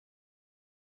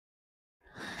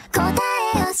答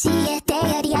え教えて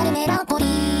やリアルメランコリ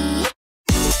ー。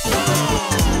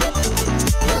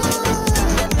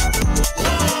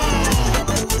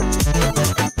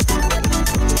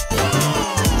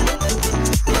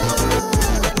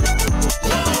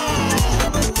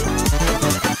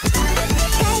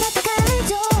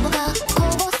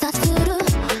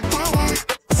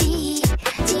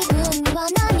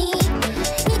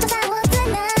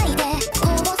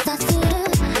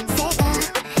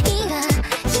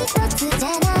じゃ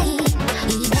ない今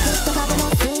ずっと壁の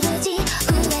すぐ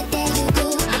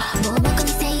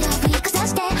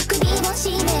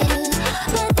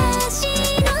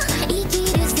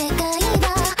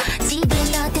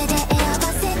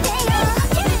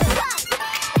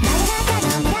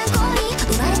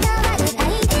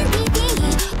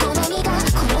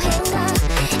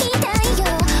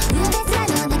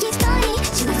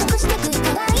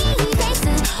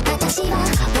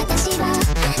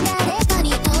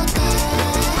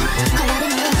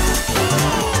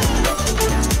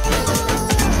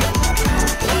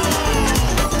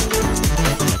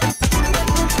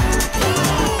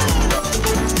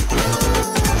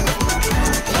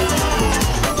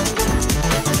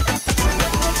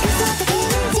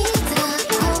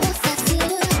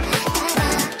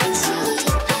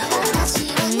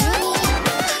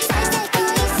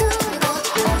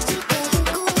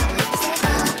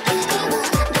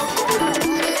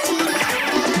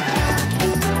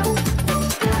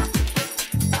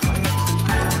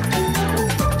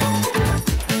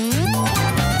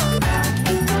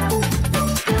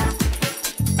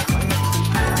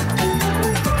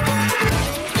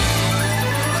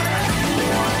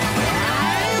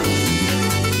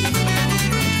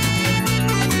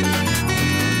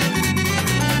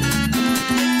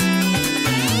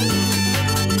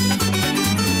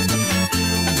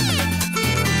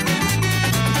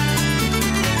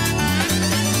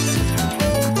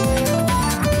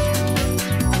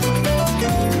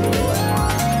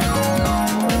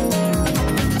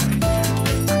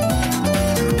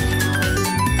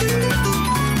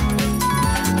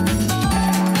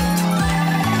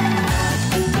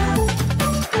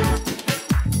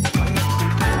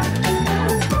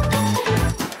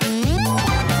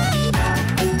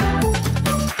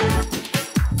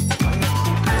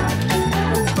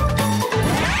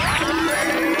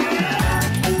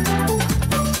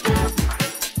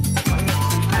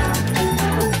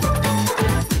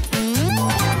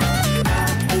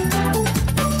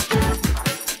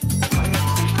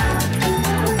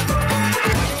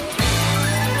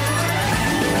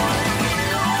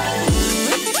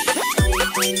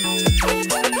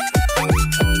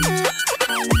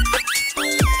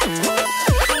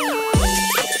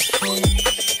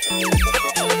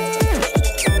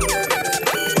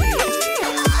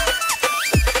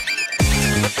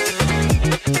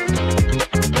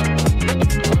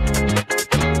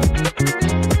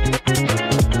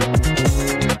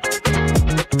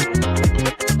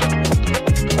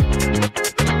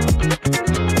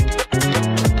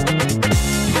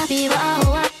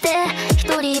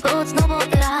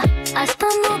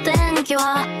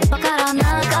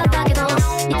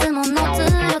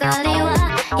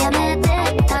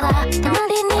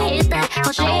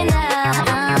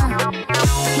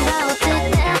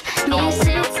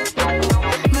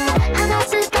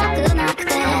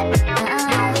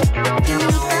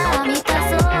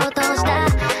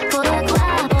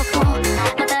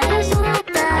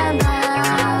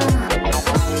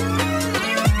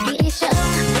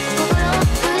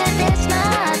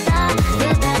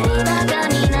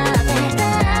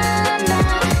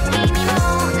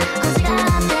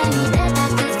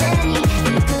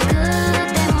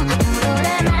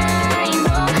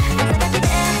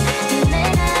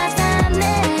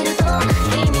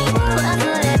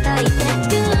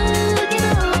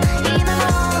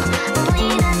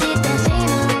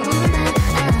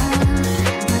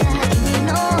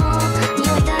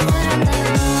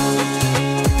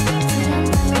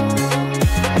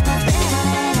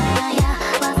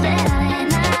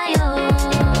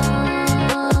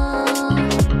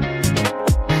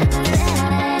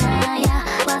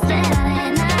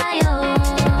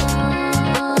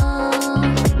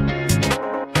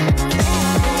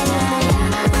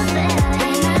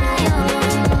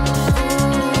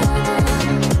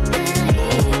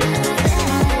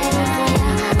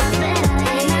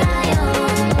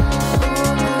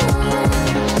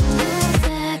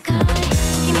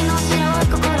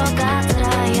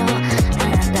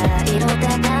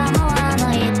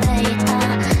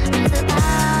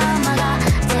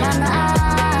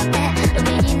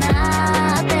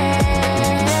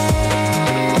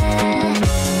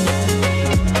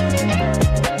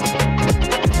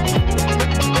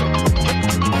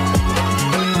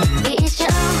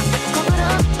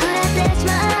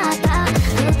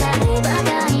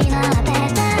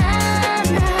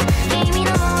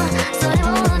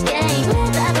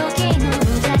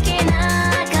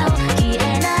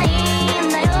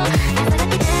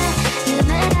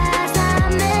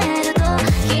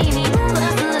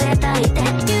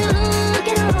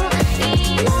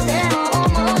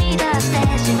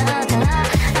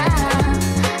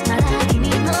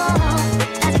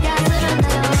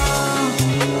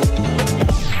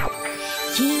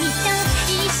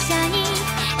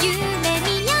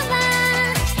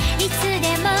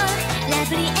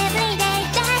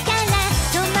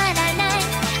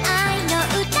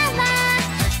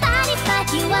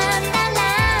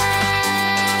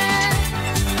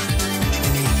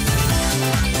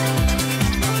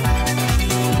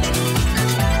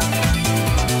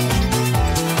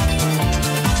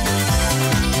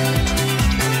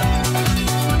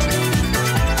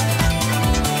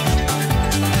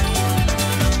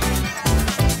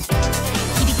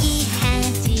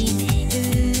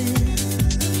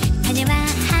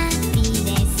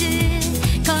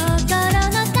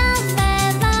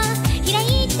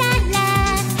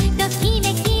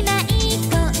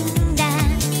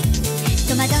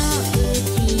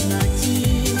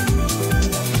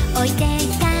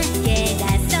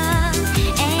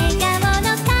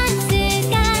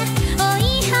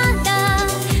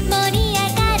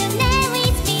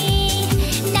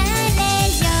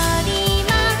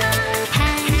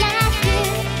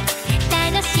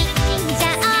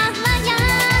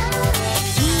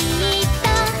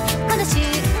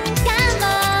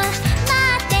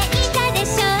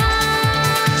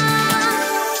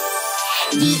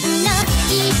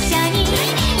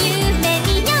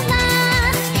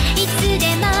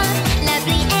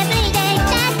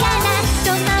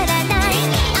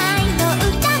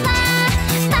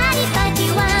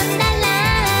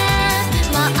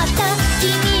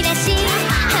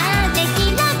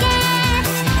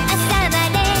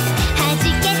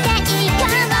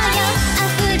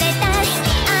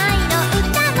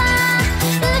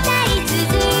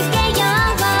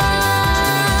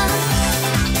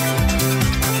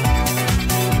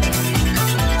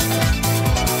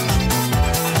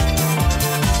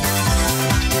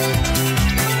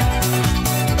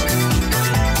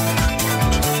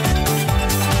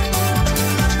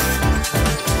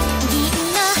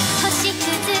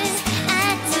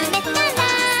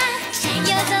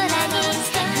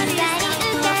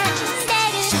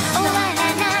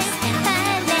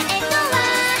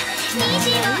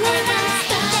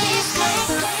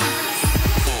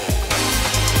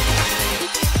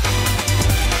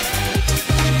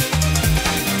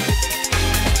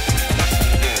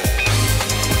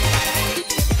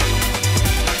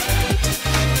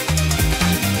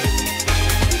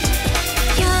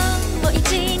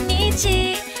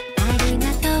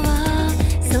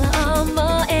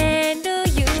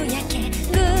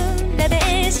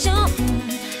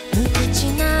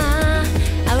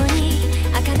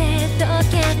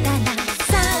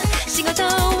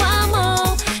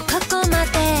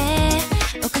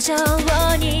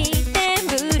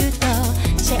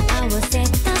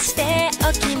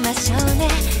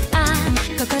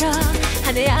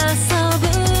で遊ぶ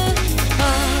乙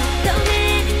女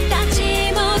たち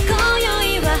も今宵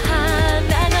は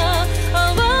花のオ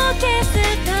ーケス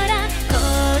トラこ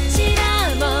ちら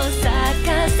も咲か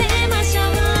せましょ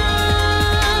う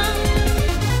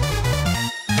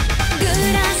グ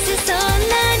ラス空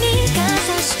にか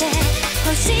ざして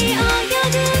星泳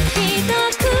ぐ一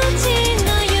口の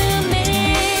夢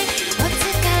お疲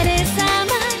れ様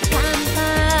乾杯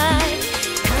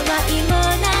たわいも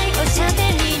ないおしゃべ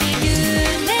りに揺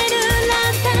れるラ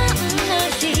ンタンの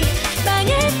火バゲ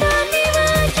ットには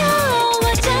今日は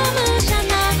ジャムじゃ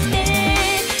なくて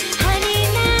ハニー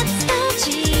ナッツとチ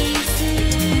ーズ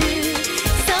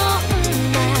そん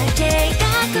な計画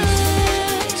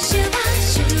シュワ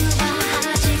シュワ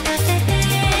弾かせて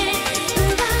ふ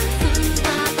わふわ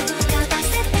浮かば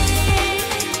せて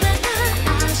また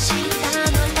明日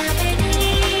のために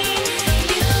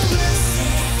流星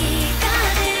が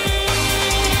ね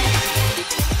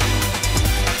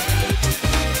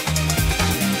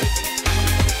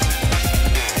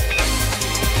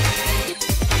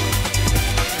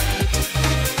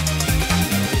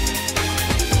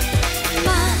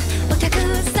まあお客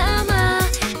様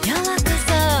ようこ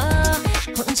そ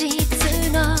本日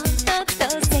の特等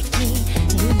席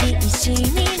グリーシに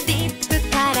リップ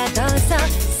からどうぞ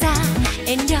さあ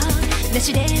遠慮な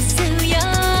しですよゆっ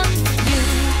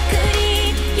くり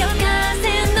夜風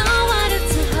のワル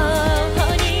ツ方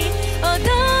に踊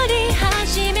り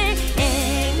始め笑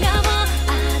顔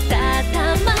温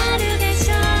まるでし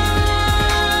ょう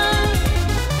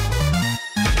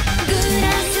グラ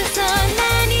ス空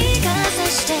にかざ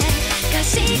して貸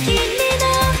し切りの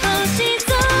星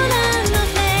空のフ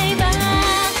レーバー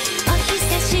お久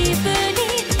しぶり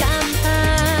乾杯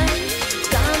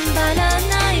頑張ら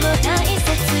ないを大切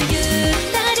ゆっ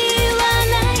たり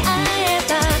笑い合え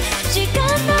ば時間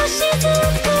の雫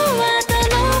はと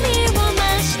ろみを増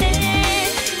して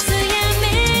艶め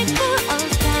くお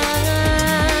互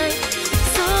い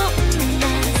そんな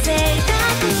贅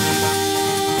沢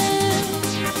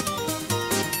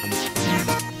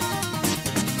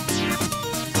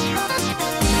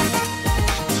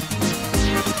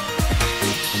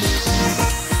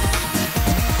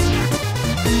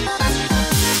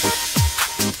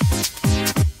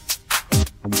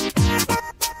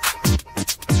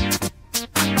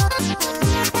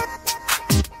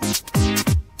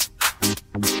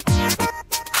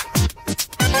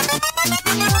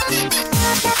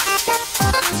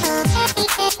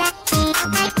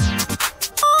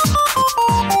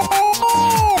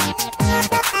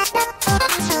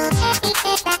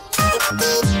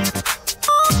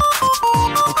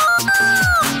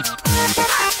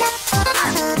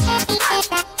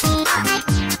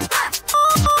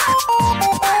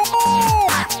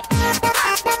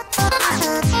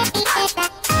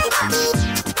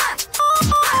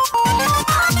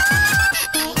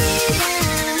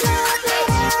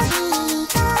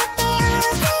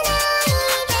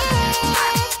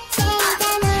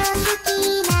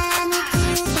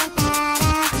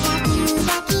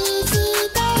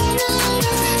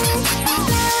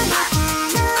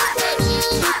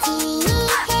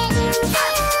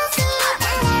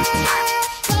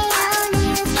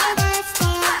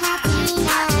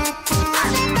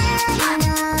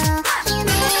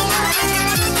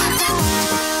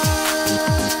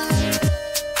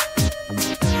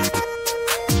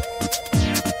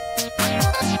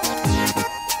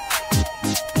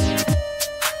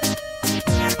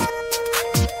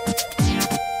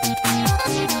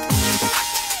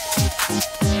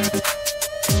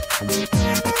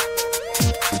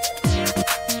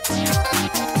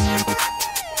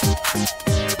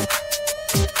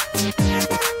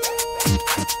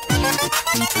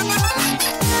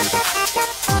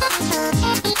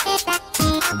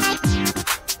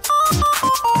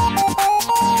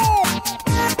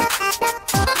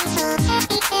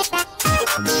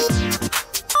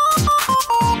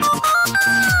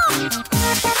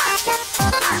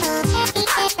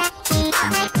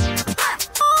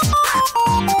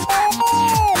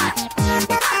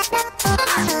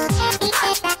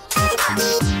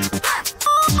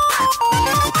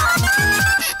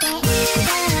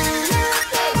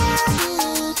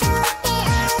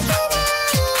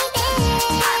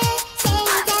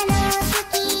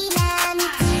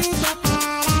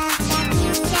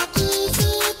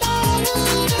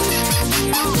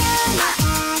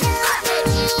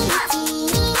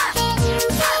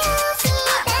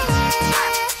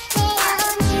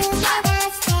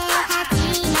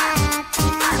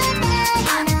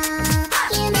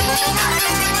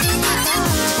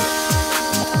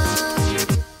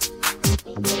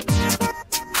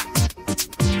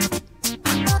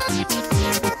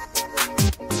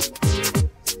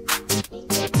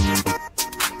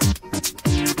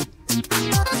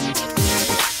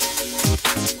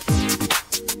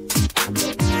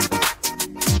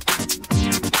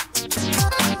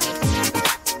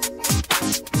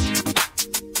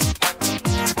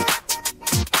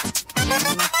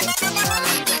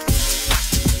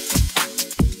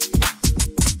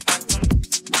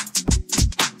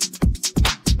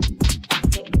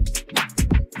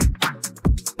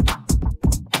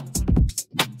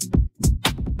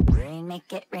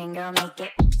make it rain, girl, make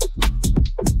it.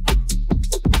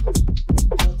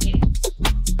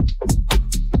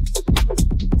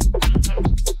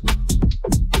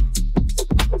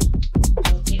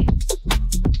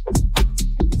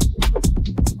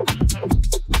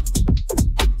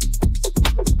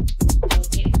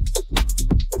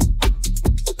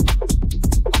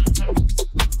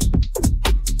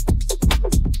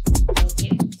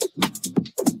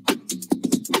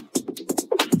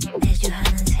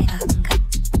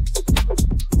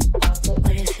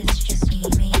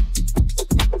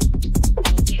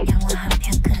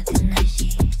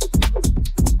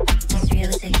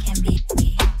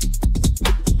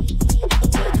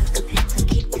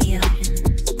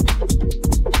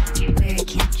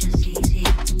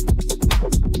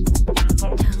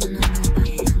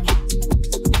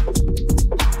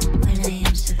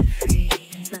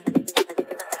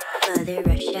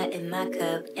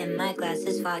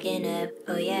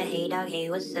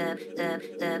 What's up,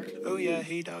 up? Oh yeah,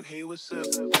 hey dog, hey, what's up?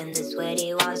 When the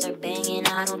sweaty walls are banging,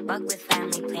 I don't fuck with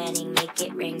family planning. Make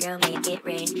it rain, girl, make it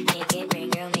rain. Make it rain,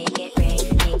 girl, make it rain.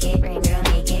 Make it rain, girl,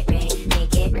 make it rain.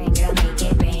 Make it rain, girl, make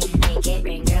it rain. Make it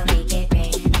rain, girl, make it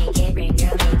rain. Make it rain,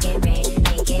 girl, make it rain.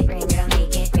 Make it rain, girl,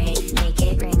 make it rain. Make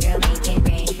it rain, girl, make it rain. Make it rain, girl, make it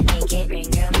rain. Make it rain,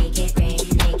 girl, make it rain.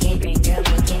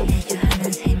 내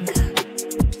좋아하는 생각.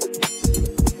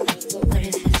 What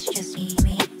if it's just me?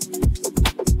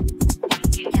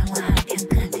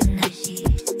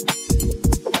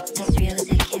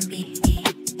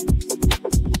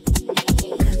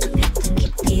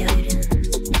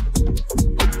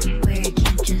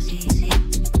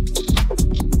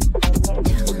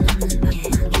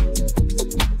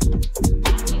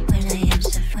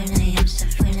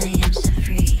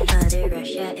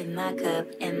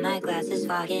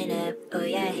 Fogging up, oh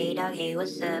yeah, hey dog, hey,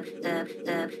 what's up, up?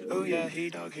 Oh yeah, hey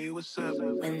dog, hey, what's up?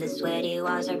 When the sweaty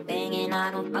walls are banging,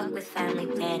 I don't fuck with family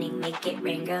planning. Make it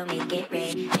rain, girl, make it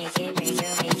rain. Make it rain,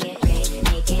 girl, make it rain.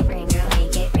 Make it rain, girl,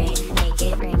 make it rain. Make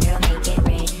it rain, girl, make it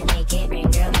rain. Make it rain,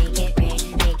 girl, make it rain.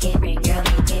 Make it rain, girl, make it rain. Make it rain, girl,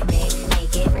 make it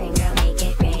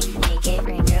rain. Make it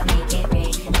rain, girl, make it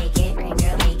rain. Make it rain,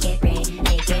 girl, make it rain.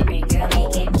 Make it rain, girl,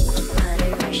 make it.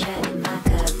 Mother Russia in my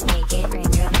cup. Make it rain,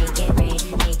 girl, make it rain.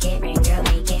 Make it rain, girl,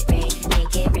 make it rain.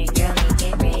 Make it rain, girl, make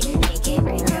it rain. Make it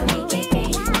rain, girl, make it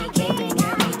rain. Make it rain,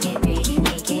 girl, make it rain.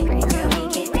 Make it rain, girl,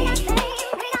 make it rain.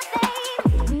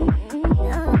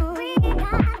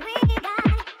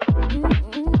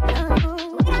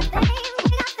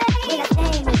 We got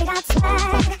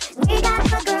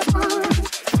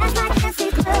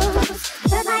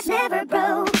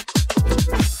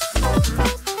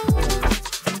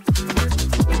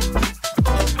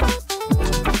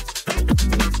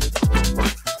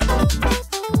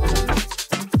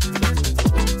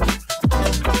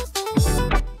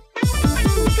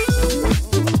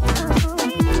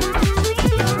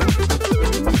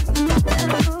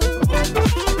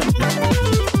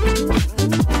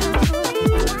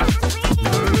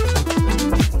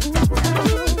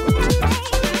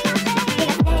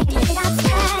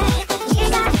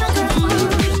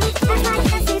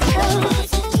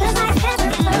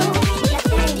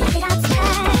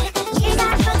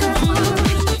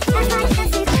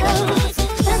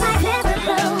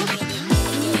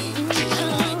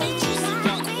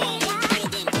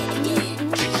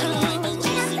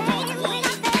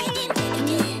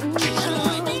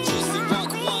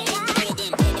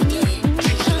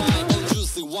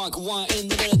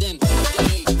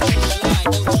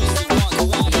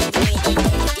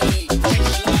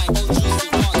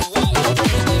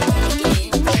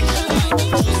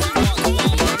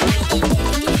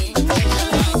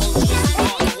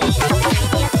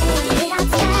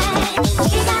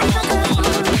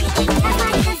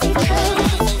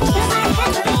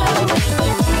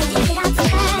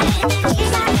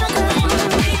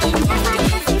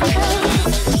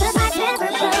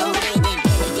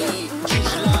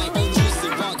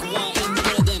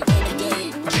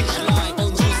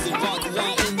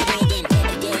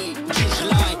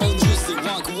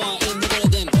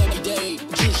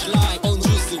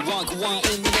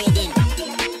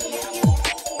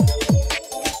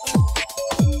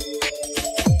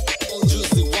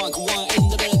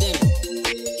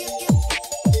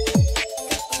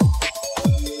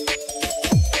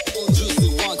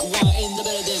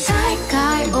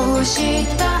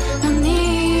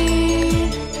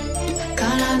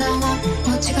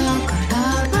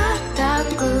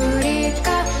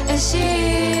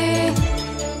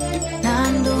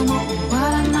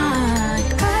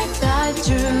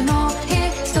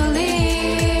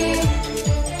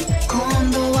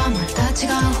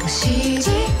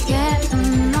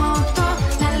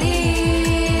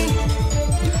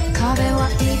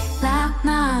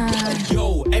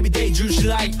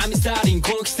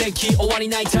この奇跡終わり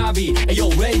ない旅 Yo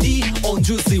ready on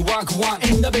juicy work one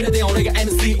エンダベルで俺が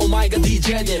MC お前が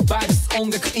DJ でバイブス音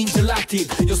楽インタラクテ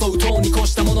ィブ予想等に越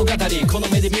した物語この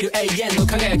目で見る永遠の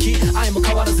輝き愛も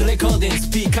変わらずレコーディング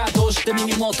スピーカー通して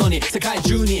耳元に世界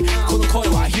中にこの声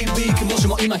は響くもし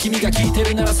も今君が聞いて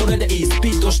るならそれでいいスピ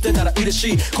ードしてたら嬉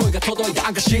しい声が届いた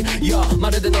証 Yo ま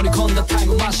るで乗り込んだタイ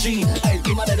ムマシーン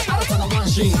生まれる新たなワン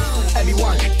シーン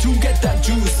Everyone to get that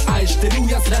juice 愛してる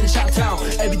奴らにシャットダウン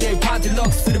Everyday partyロッ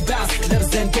クするバスレル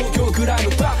ゼン東京クライ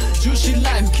ムバージューシー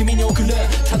ライフ君に送る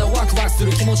ただワクワクす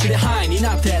る気持ちでハイに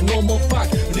なってノーモーバッ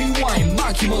クリワイン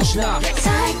巻き戻しな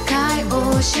再会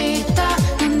をした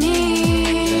の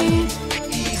に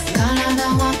体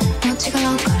はもう違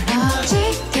うから次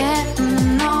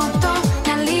元の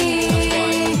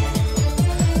隣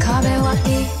壁は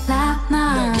いら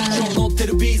ない今日乗って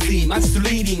るビーズマジス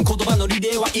リーディング言葉のリ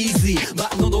レーはイージ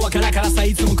ー喉はカラカラさ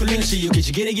いつも苦しい雪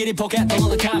地ギリギリポケット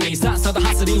の中身さっさと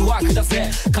ハスリンワークだぜ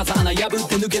風穴破っ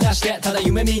て抜け出してただ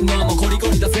夢見んのはもうコリコ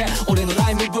リだぜ俺の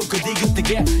ライムブックディグって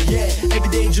け Yeah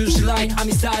everyday 重視ラインア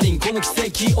ミサーリンこの奇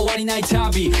跡終わりない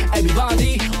旅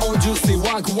Everybody on juicy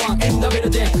work one エンダベル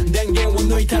で電源を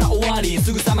抜いたら終わり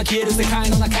すぐさま消える世界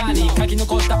の中に書き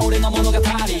残した俺の物語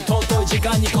尊い時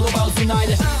間に言葉をつない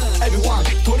で Everyone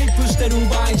トリップしてる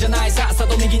場合じゃないさっさ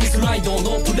と右にスライド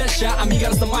ノープレッシャーアミガ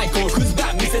ラスとマイコクズバ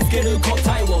ッ見せつける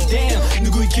答えを Damn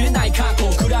拭いきれない過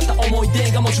去食らった思い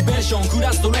出がモチベーションフ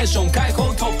ラストレーション解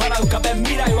放とパラ浮かべ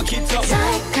未来はきっと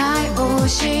再会を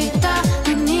した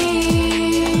の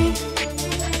に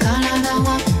体は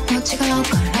もう違う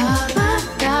からま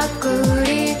た繰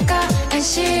り返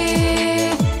し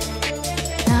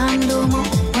何度も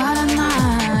終わら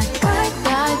ない解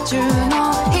体中の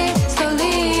ヒストリ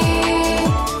ー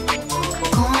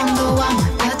今度は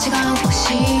また違う星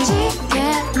次元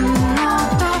の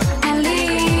隣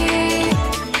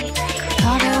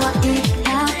壁はいら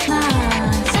ない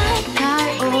再会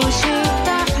をした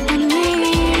のに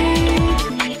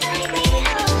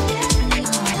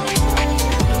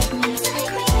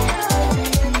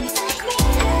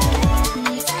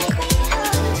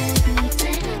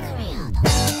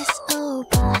It's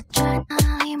over, try to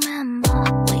remember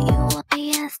where you were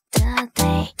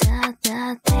yesterday.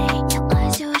 The day your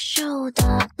eyes your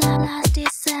shoulder, last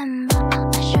December.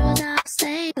 I should have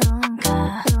stayed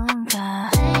longer.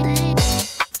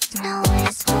 Now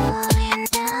it's falling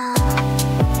down.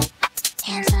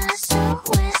 And the so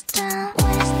western.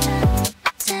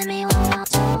 Tell me what I'm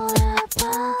told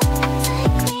about.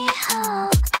 Take me how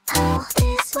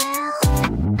this will.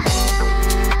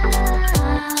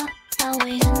 How are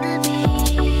we gonna be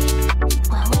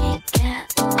when we get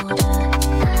older?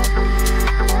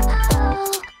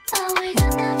 How are we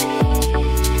gonna be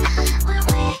when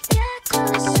we get closer?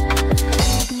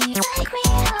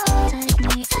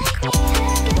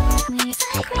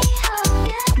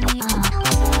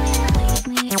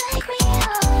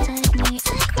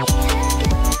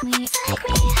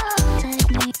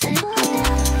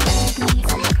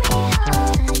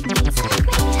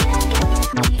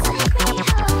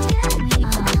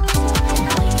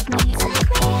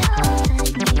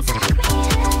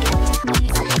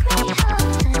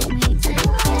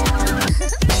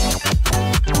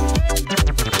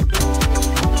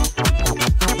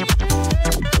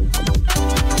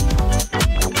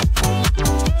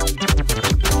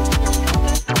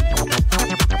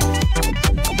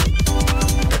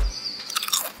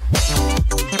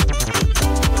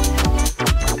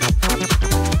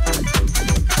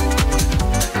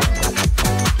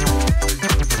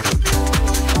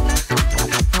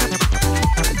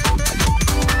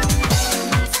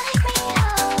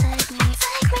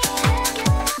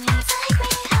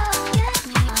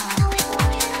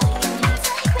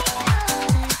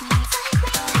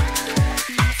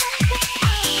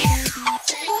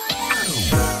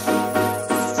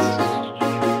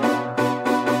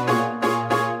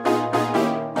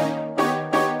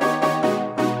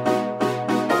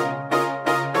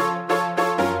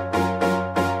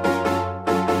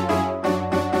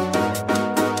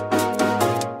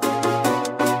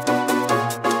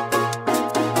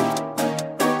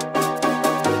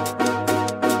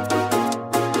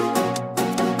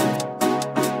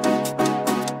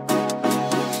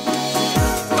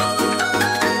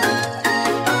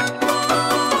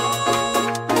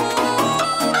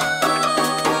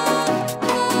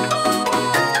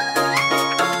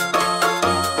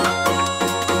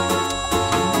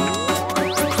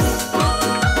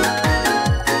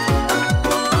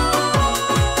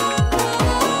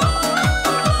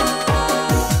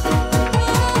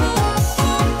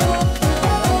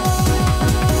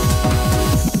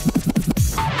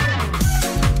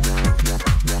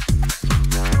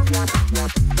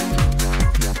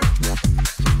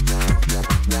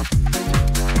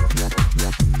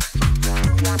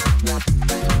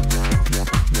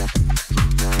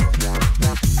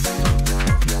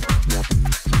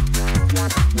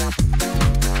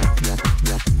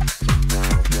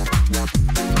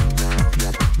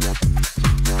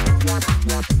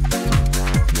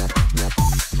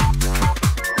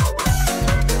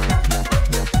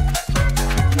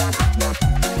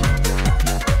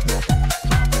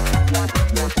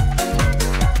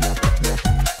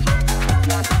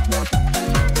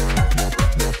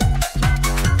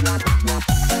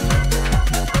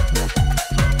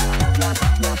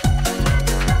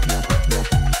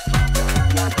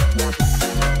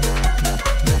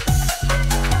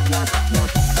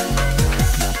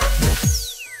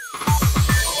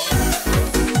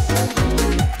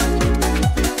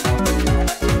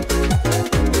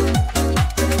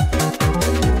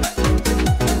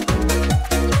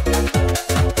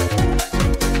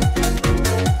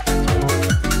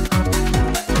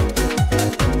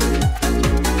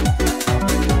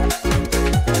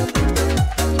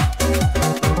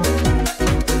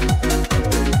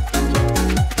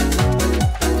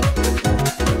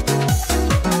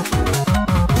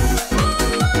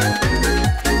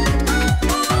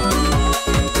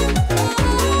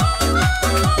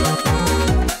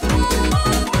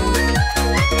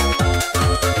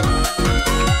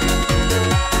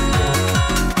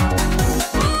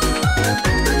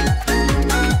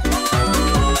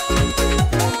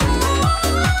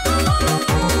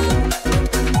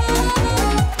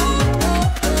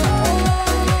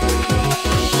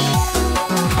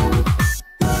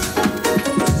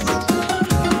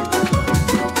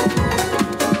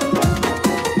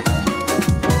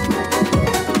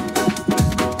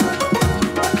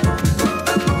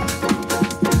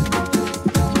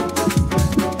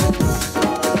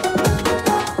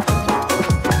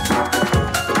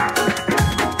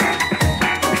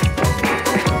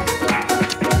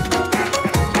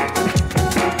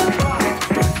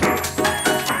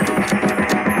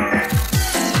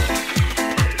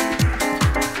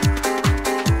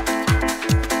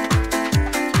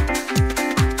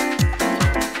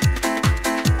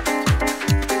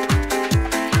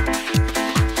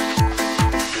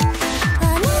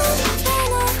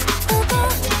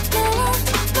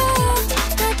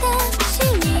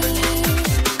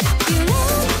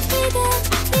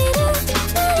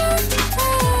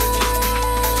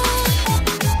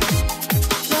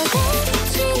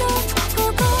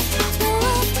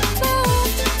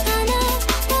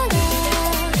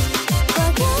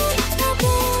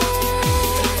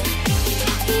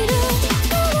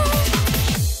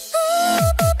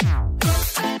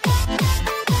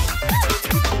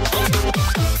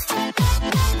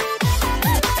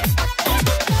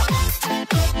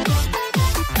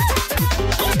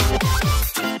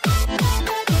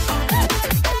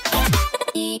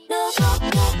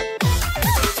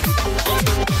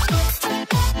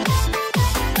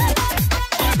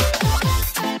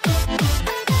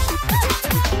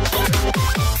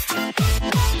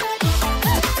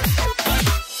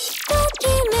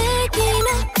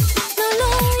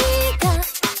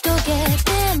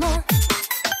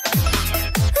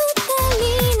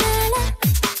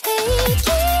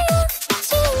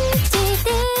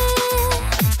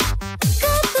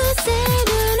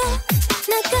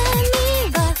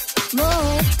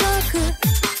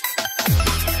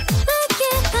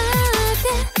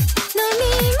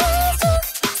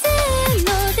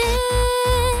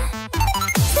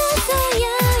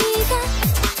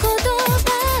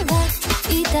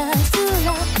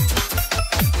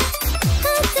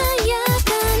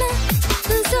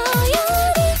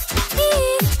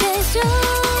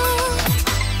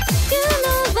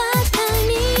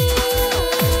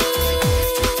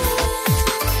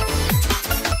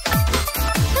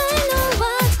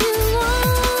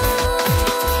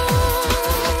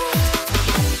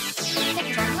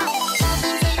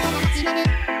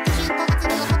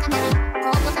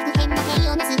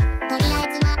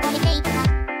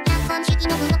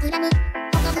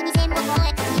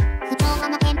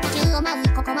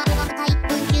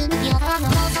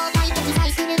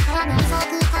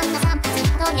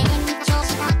「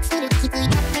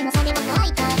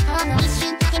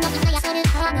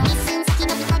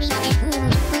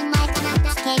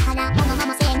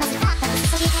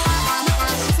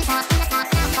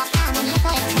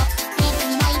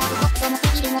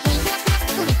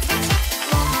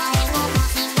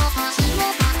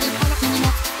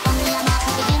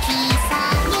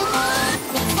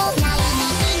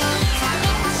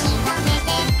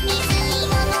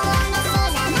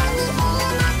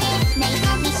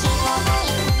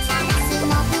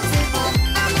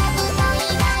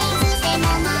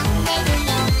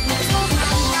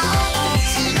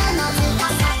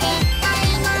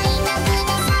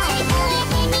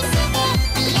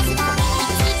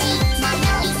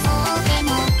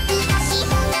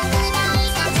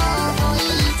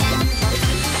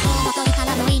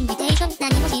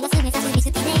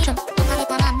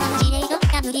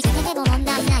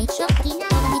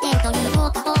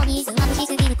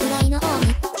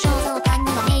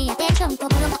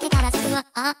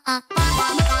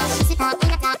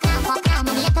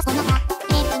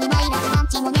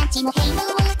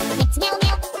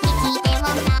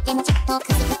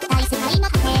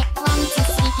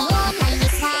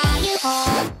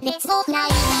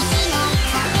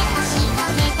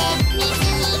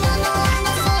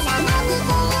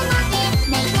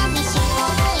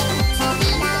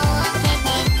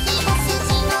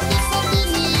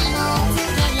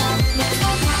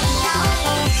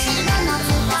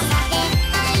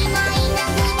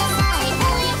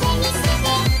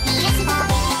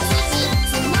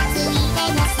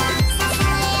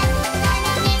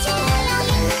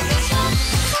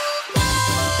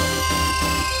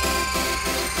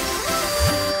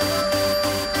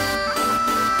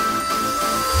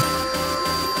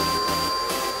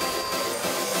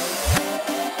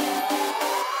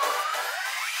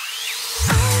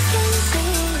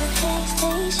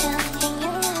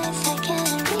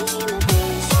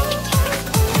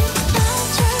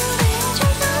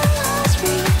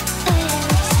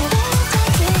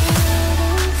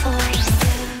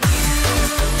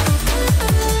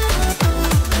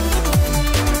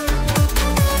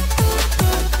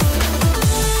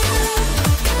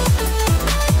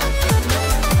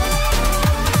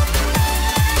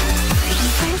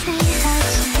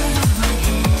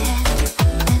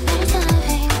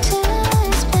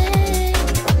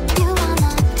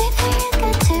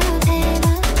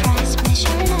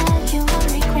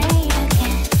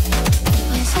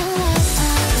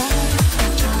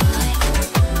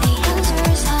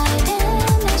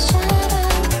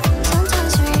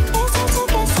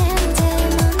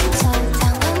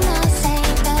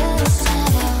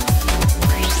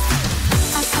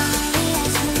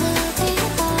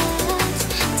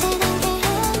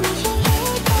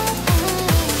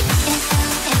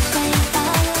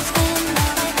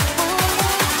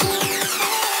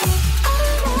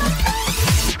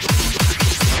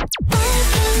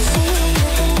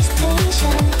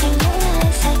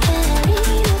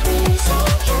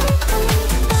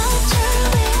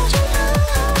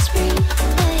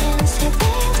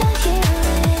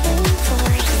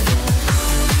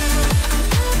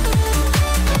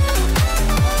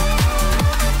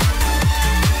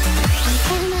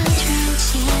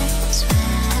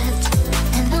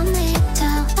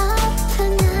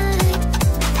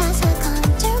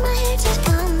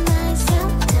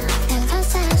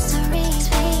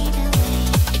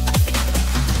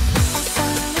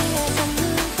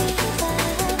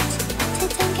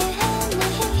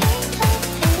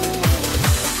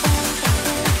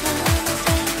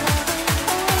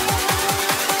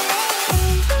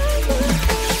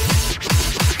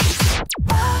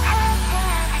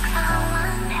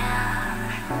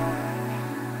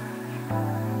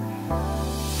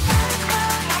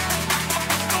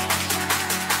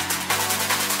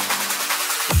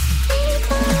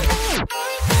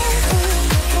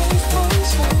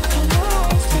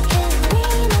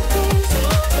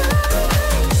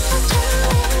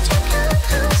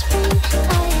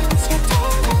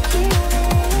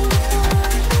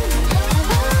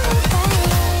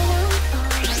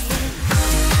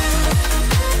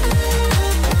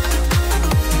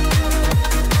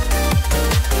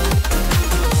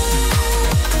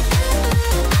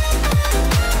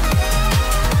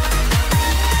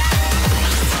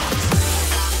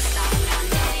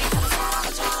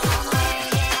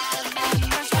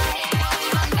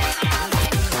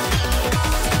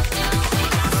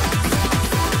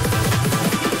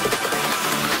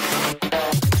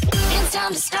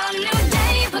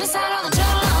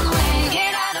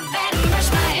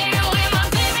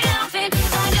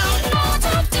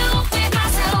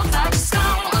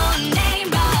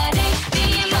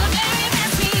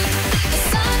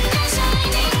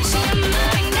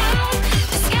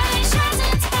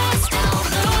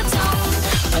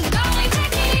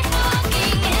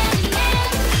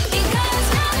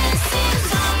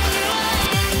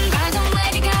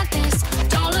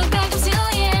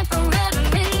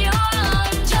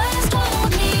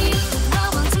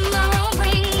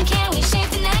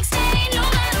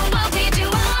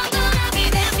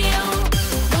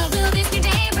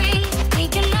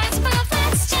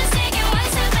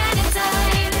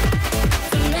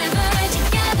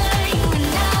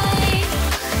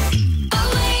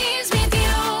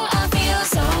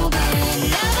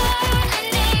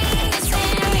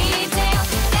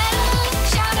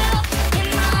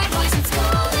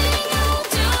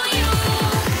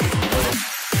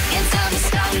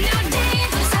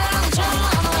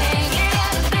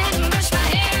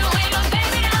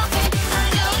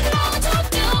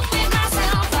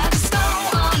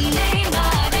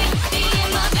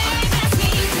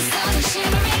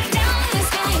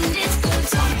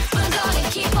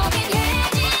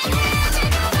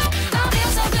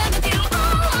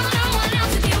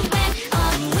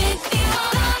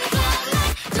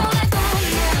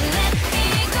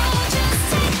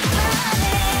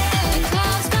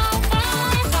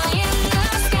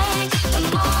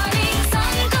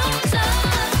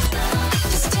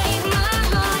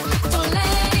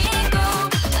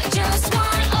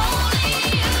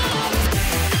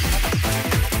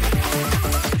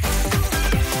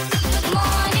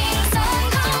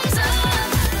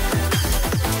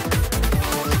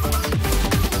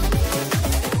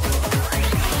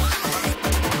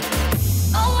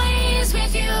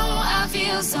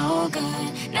feels so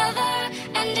good. Never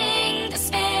ending this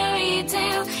fairy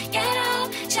tale. Get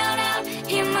up, shout out,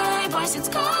 hear my voice, it's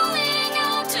calling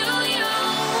out to you.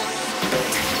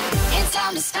 It's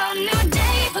time to start a new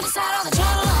day. Put aside all the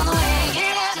trouble on the way.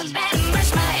 Get out of bed and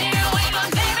brush my hair away. My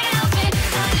favorite outfit.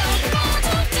 I don't know what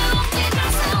to do with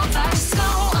myself. I just go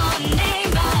on day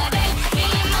by day.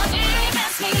 Being my very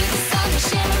best. Me, the sun is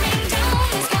shimmering down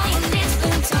the sky and it's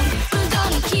blue tone. We're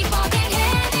gonna keep walking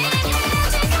hand in hand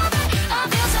together. I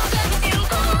feel so good with you.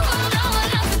 Oh, no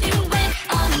one else with you. When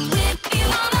I'm with you,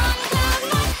 I'm on cloud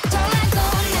nine. Don't let go,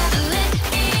 never let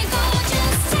me go.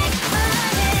 Just take my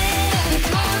hand. The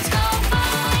clouds go by,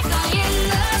 fly in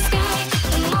the sky.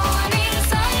 The morning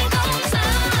sun comes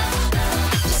out.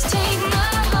 Just take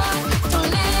my heart, don't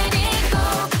let it go.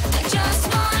 I just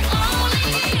want only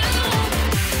you.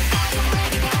 I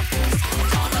already got this.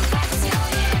 Don't look back, it's your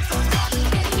year. Forgotten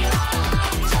in your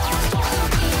arms. Just wanna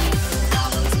be.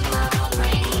 Problem tomorrow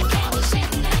bring. Can't be shit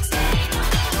the next day. No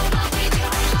matter what we do,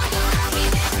 I'll be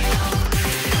there for you.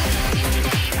 It's a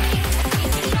daydream.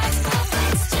 It's a nice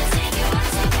complex. Just if you wanna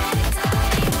take that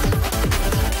time.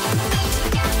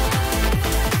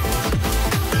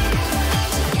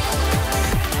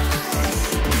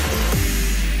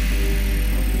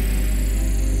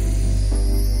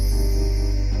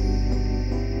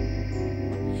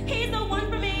 He's the one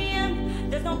for me.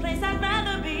 There's no place I'd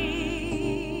rather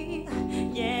be.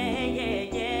 Yeah, yeah,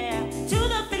 yeah. To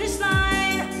the finish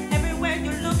line. Everywhere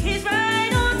you look, he's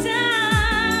right on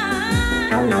time.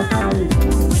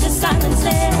 With the silence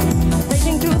there.